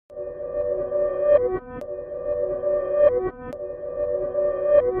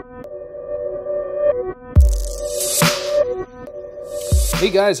Hey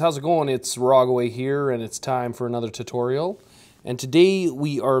guys, how's it going? It's Rogowy here, and it's time for another tutorial. And today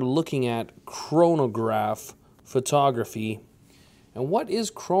we are looking at chronograph photography. And what is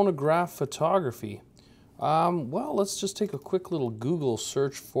chronograph photography? Well, let's just take a quick little Google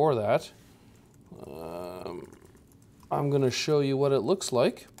search for that. I'm going to show you what it looks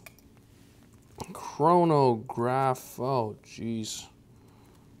like. Chronograph, oh geez.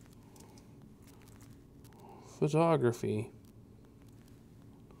 Photography.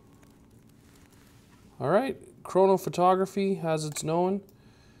 All right, chronophotography, as it's known.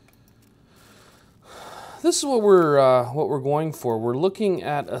 This is what we're going for. We're looking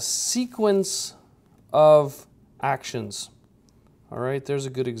at a sequence of actions. All right, there's a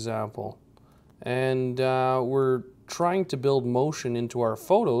good example, and we're trying to build motion into our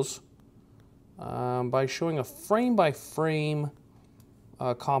photos by showing a frame-by-frame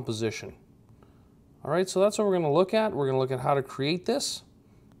composition. All right, so that's what we're going to look at. We're going to look at how to create this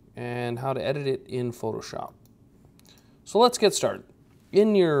and how to edit it in Photoshop. So let's get started.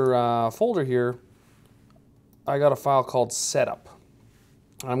 In your folder here, I got a file called Setup.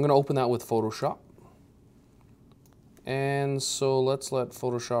 I'm going to open that with Photoshop. And so let's let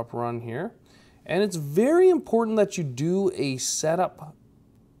Photoshop run here. And it's very important that you do a setup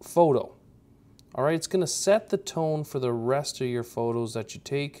photo. All right, it's going to set the tone for the rest of your photos that you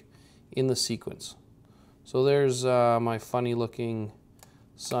take in the sequence. So there's my funny looking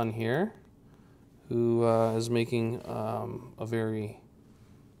son here, who is making a very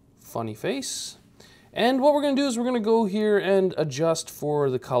funny face. And what we're going to do is we're going to go here and adjust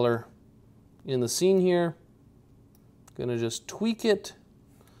for the color in the scene here. Going to just tweak it.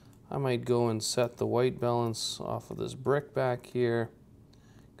 I might go and set the white balance off of this brick back here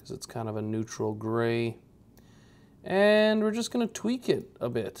because it's kind of a neutral gray. And we're just going to tweak it a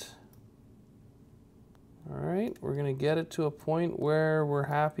bit. All right, we're going to get it to a point where we're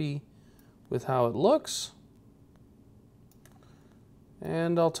happy with how it looks.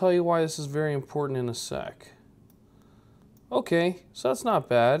 And I'll tell you why this is very important in a sec. Okay, so that's not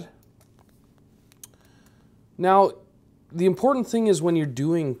bad. Now, the important thing is when you're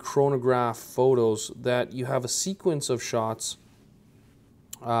doing chronograph photos that you have a sequence of shots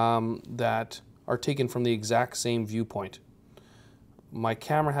that are taken from the exact same viewpoint. My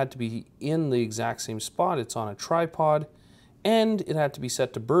camera had to be in the exact same spot. It's on a tripod, and it had to be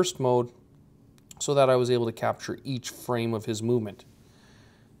set to burst mode so that I was able to capture each frame of his movement.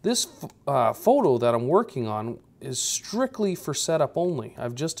 This photo that I'm working on is strictly for setup only.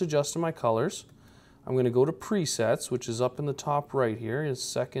 I've just adjusted my colors. I'm going to go to presets, which is up in the top right here, is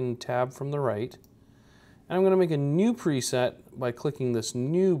second tab from the right. And I'm going to make a new preset by clicking this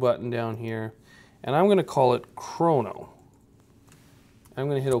new button down here, and I'm going to call it Chrono. I'm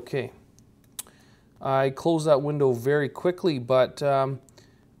going to hit OK. I close that window very quickly, but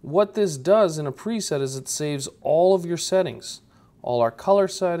what this does in a preset is it saves all of your settings. All our color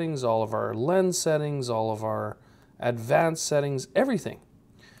settings, all of our lens settings, all of our advanced settings, everything.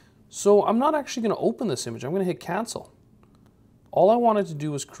 So I'm not actually going to open this image. I'm going to hit cancel. All I wanted to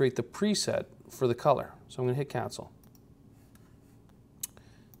do was create the preset for the color. So I'm going to hit cancel.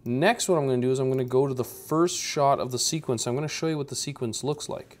 Next, what I'm going to do is I'm going to go to the first shot of the sequence. I'm going to show you what the sequence looks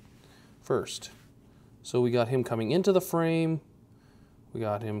like first. So we got him coming into the frame. We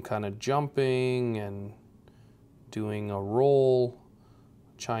got him kind of jumping and doing a roll,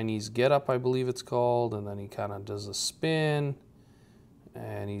 Chinese get-up, I believe it's called, and then he kind of does a spin,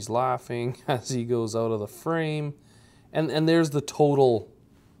 and he's laughing as he goes out of the frame. And there's the total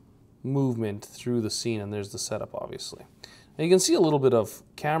movement through the scene, and there's the setup, obviously. And you can see a little bit of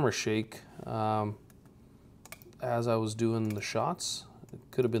camera shake as I was doing the shots. It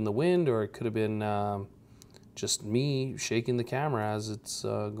could have been the wind, or it could have been just me shaking the camera as it's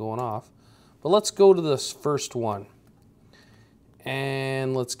going off. But let's go to this first one,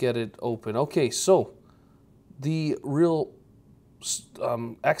 and let's get it open. Okay, so the real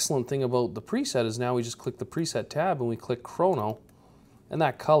excellent thing about the preset is now we just click the preset tab and we click Chrono, and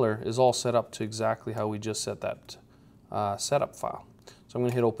that color is all set up to exactly how we just set that setup file. So I'm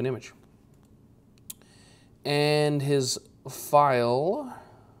going to hit open image. And his file,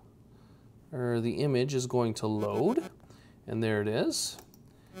 or the image, is going to load. And there it is.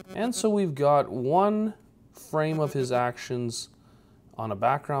 And so we've got one frame of his actions on a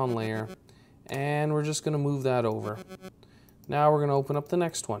background layer. And we're just going to move that over. Now we're going to open up the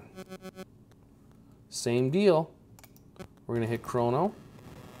next one. Same deal. We're going to hit Chrono.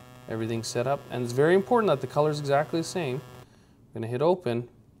 Everything's set up, and it's very important that the color is exactly the same. I'm going to hit open,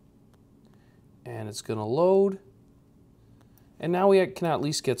 and it's going to load, and now we can at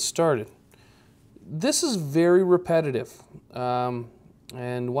least get started. This is very repetitive.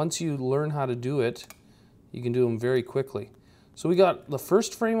 And once you learn how to do it, you can do them very quickly. So we got the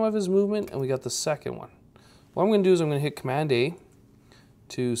first frame of his movement and we got the second one. What I'm going to do is I'm going to hit Command A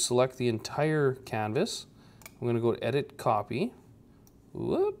to select the entire canvas. I'm going to go to Edit, Copy.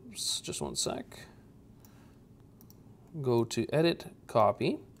 Whoops, just one sec. Go to Edit,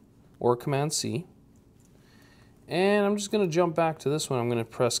 Copy, or Command C. And I'm just going to jump back to this one. I'm going to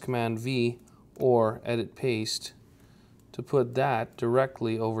press Command V or Edit, Paste to put that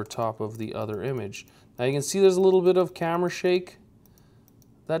directly over top of the other image. Now you can see there's a little bit of camera shake.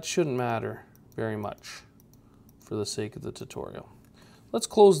 That shouldn't matter very much for the sake of the tutorial. Let's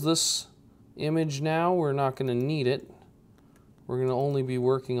close this image now. We're not going to need it. We're going to only be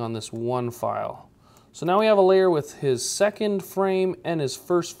working on this one file. So now we have a layer with his second frame and his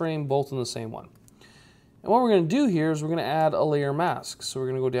first frame both in the same one. And what we're going to do here is we're going to add a layer mask. So we're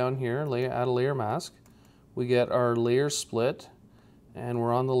going to go down here, add a layer mask. We get our layer split, and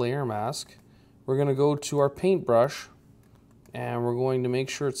we're on the layer mask. We're going to go to our paintbrush, and we're going to make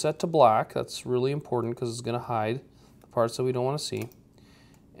sure it's set to black. That's really important because it's going to hide the parts that we don't want to see.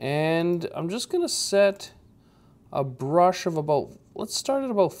 And I'm just going to set a brush of about, let's start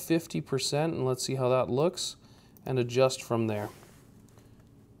at about 50%, and let's see how that looks, and adjust from there.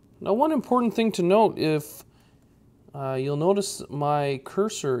 Now, one important thing to note, if you'll notice my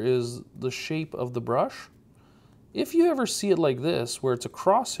cursor is the shape of the brush. If you ever see it like this, where it's a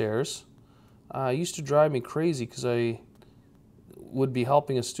crosshairs, it used to drive me crazy because I would be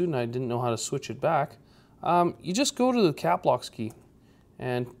helping a student. I didn't know how to switch it back. You just go to the cap locks key,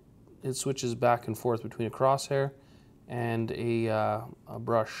 and it switches back and forth between a crosshair and a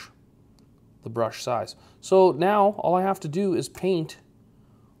brush, the brush size. So now all I have to do is paint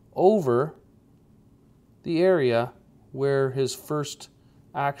over the area where his first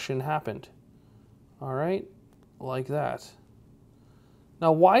action happened. All right, like that.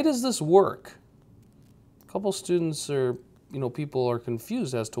 Now, why does this work? A couple students or people are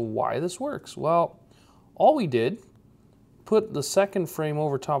confused as to why this works. Well, all we did, put the second frame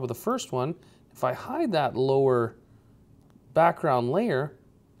over top of the first one. If I hide that lower background layer,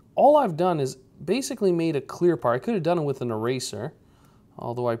 all I've done is basically made a clear part. I could have done it with an eraser,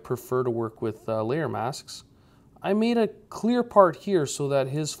 although I prefer to work with layer masks. I made a clear part here so that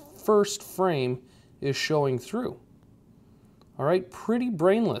his first frame is showing through. All right, pretty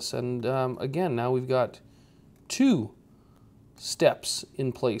brainless. And again, now we've got two steps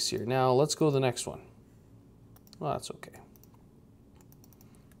in place here. Now let's go to the next one. Well, that's okay.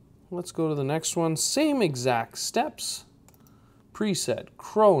 Let's go to the next one. Same exact steps. Preset,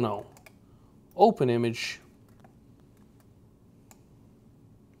 chrono, open image.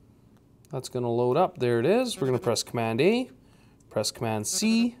 That's going to load up. There it is. We're going to press Command A, press Command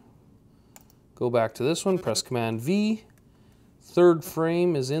C, go back to this one, press Command V. Third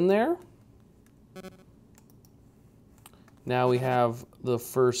frame is in there. Now we have the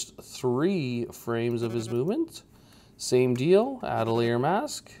first 3 frames of his movement. Same deal, add a layer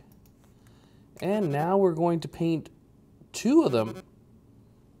mask. And now we're going to paint 2 of them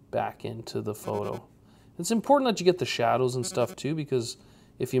back into the photo. It's important that you get the shadows and stuff too, because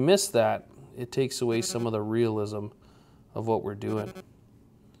if you miss that, it takes away some of the realism of what we're doing.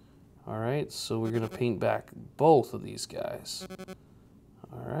 All right, so we're going to paint back both of these guys.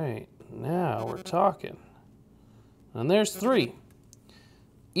 All right, now we're talking. And there's 3.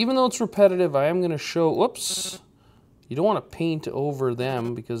 Even though it's repetitive, I am going to show, whoops, you don't want to paint over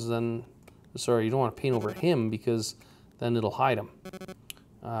them because then, sorry, you don't want to paint over him because then it'll hide him.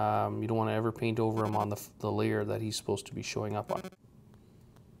 You don't want to ever paint over him on the layer that he's supposed to be showing up on.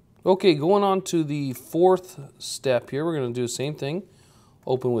 Okay, going on to the 4th step here, we're going to do the same thing.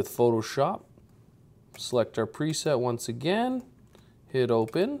 Open with Photoshop, select our preset once again, hit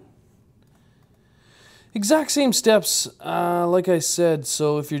open. Exact same steps, like I said,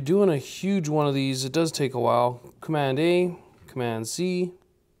 so if you're doing a huge one of these, it does take a while. Command A, Command C,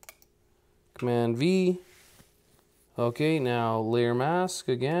 Command V. Okay, now layer mask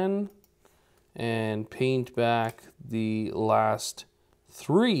again, and paint back the last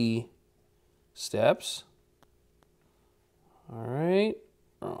 3 steps. All right,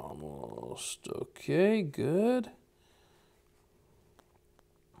 almost okay, good.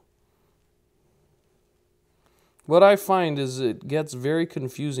 What I find is it gets very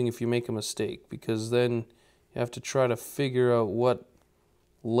confusing if you make a mistake, because then you have to try to figure out what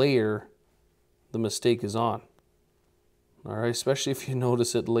layer the mistake is on. All right, especially if you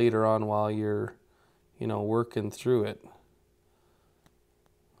notice it later on while you're, working through it.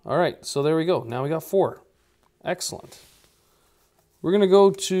 All right, so there we go. Now we got 4. Excellent. We're going to go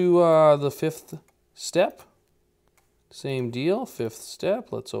to the 5th step. Same deal, fifth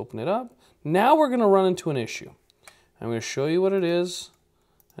step, let's open it up. Now we're gonna run into an issue. I'm gonna show you what it is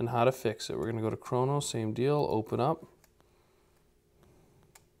and how to fix it. We're gonna go to Chrono, same deal, open up.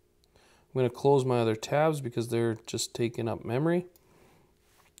 I'm gonna close my other tabs because they're just taking up memory.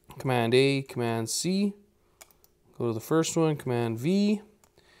 Command A, Command C, go to the first one, Command V,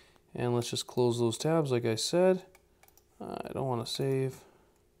 and let's just close those tabs like I said. I don't wanna save.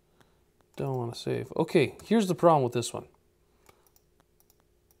 Don't want to save. Okay, here's the problem with this one.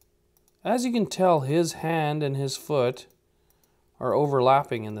 As you can tell, his hand and his foot are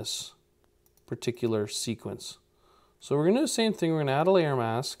overlapping in this particular sequence. So we're going to do the same thing. We're going to add a layer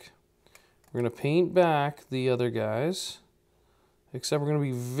mask. We're going to paint back the other guys, except we're going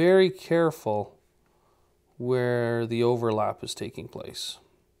to be very careful where the overlap is taking place.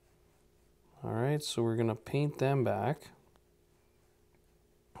 All right, so we're going to paint them back.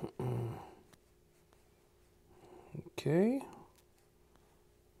 Okay,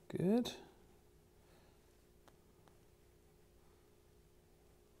 good.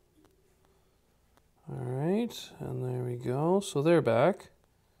 All right, and there we go. So they're back.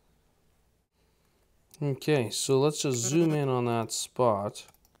 Okay, so let's just zoom in on that spot,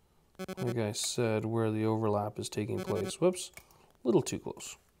 like I said, where the overlap is taking place. Whoops, a little too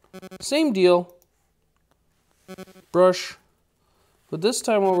close. Same deal, brush. But this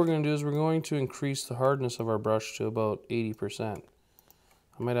time what we're going to do is we're going to increase the hardness of our brush to about 80%.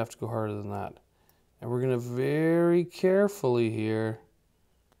 I might have to go harder than that. And we're going to very carefully here,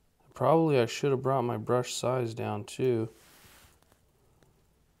 probably I should have brought my brush size down too.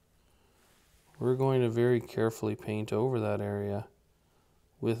 We're going to very carefully paint over that area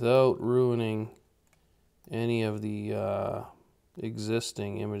without ruining any of the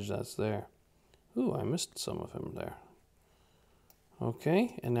existing image that's there. Ooh, I missed some of him there.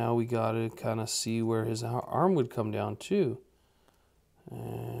 Okay, and now we got to kind of see where his arm would come down too.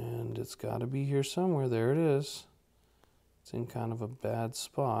 And it's got to be here somewhere. There it is. It's in kind of a bad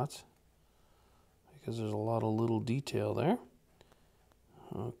spot because there's a lot of little detail there.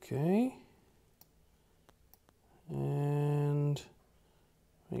 Okay. And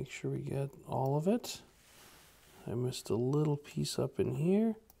make sure we get all of it. I missed a little piece up in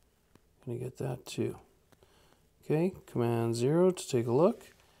here. Gonna get that too. Okay, Command 0 to take a look.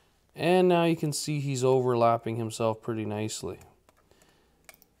 And now you can see he's overlapping himself pretty nicely.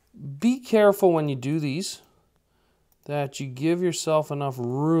 Be careful when you do these that you give yourself enough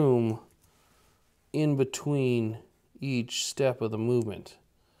room in between each step of the movement.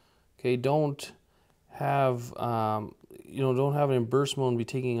 Okay, don't have don't have it in burst mode and be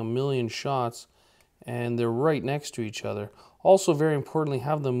taking a million shots and they're right next to each other. Also, very importantly,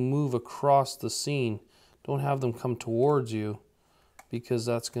 have them move across the scene. Don't have them come towards you because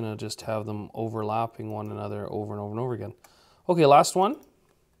that's going to just have them overlapping one another over and over and over again. Okay, last one.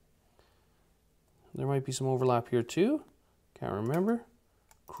 There might be some overlap here too. Can't remember.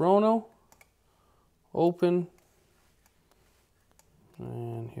 Chrono. Open.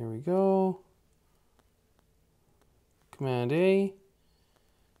 And here we go. Command A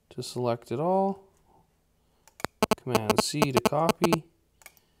to select it all. Command C to copy.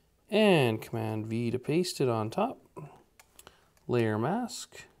 And Command V to paste it on top. Layer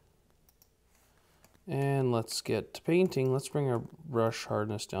mask. And let's get to painting. Let's bring our brush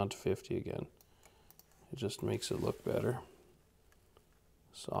hardness down to 50 again. It just makes it look better.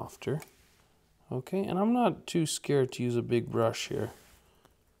 Softer. Okay, and I'm not too scared to use a big brush here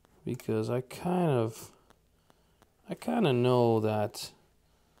because I kind of know that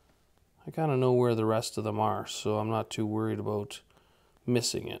where the rest of them are, so I'm not too worried about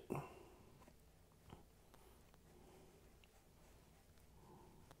missing it.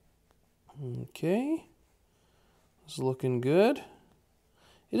 Okay, it's looking good.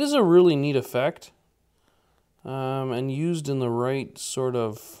 It is a really neat effect, and used in the right sort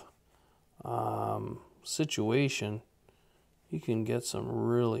of situation, you can get some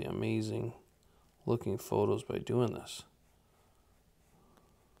really amazing looking photos by doing this.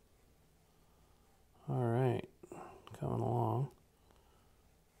 All right, coming along.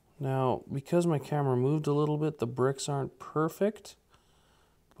 Now, because my camera moved a little bit, the bricks aren't perfect,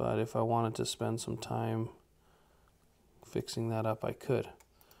 but if I wanted to spend some time fixing that up, I could.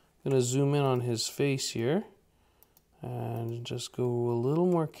 I'm going to zoom in on his face here and just go a little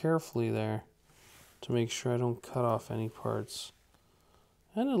more carefully there to make sure I don't cut off any parts.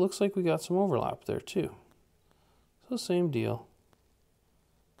 And it looks like we got some overlap there too. So same deal.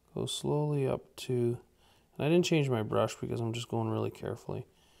 Go slowly up to, and I didn't change my brush because I'm just going really carefully.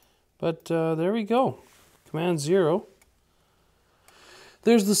 But there we go. Command 0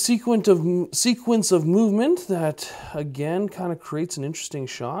 There's the sequence of movement that, again, kind of creates an interesting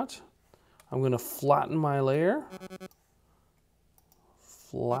shot. I'm going to flatten my layer.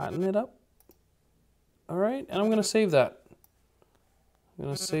 Flatten it up. All right, and I'm going to save that. I'm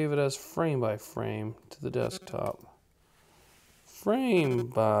going to save it as frame by frame to the desktop. Frame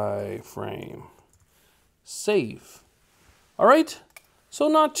by frame. Save. All right, so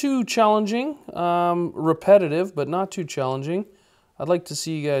not too challenging. Repetitive, but not too challenging. I'd like to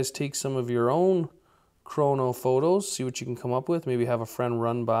see you guys take some of your own chrono photos, see what you can come up with. Maybe have a friend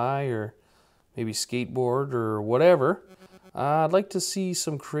run by, or maybe skateboard or whatever. I'd like to see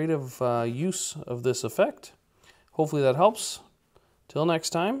some creative use of this effect. Hopefully that helps. Till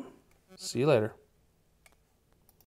next time, see you later.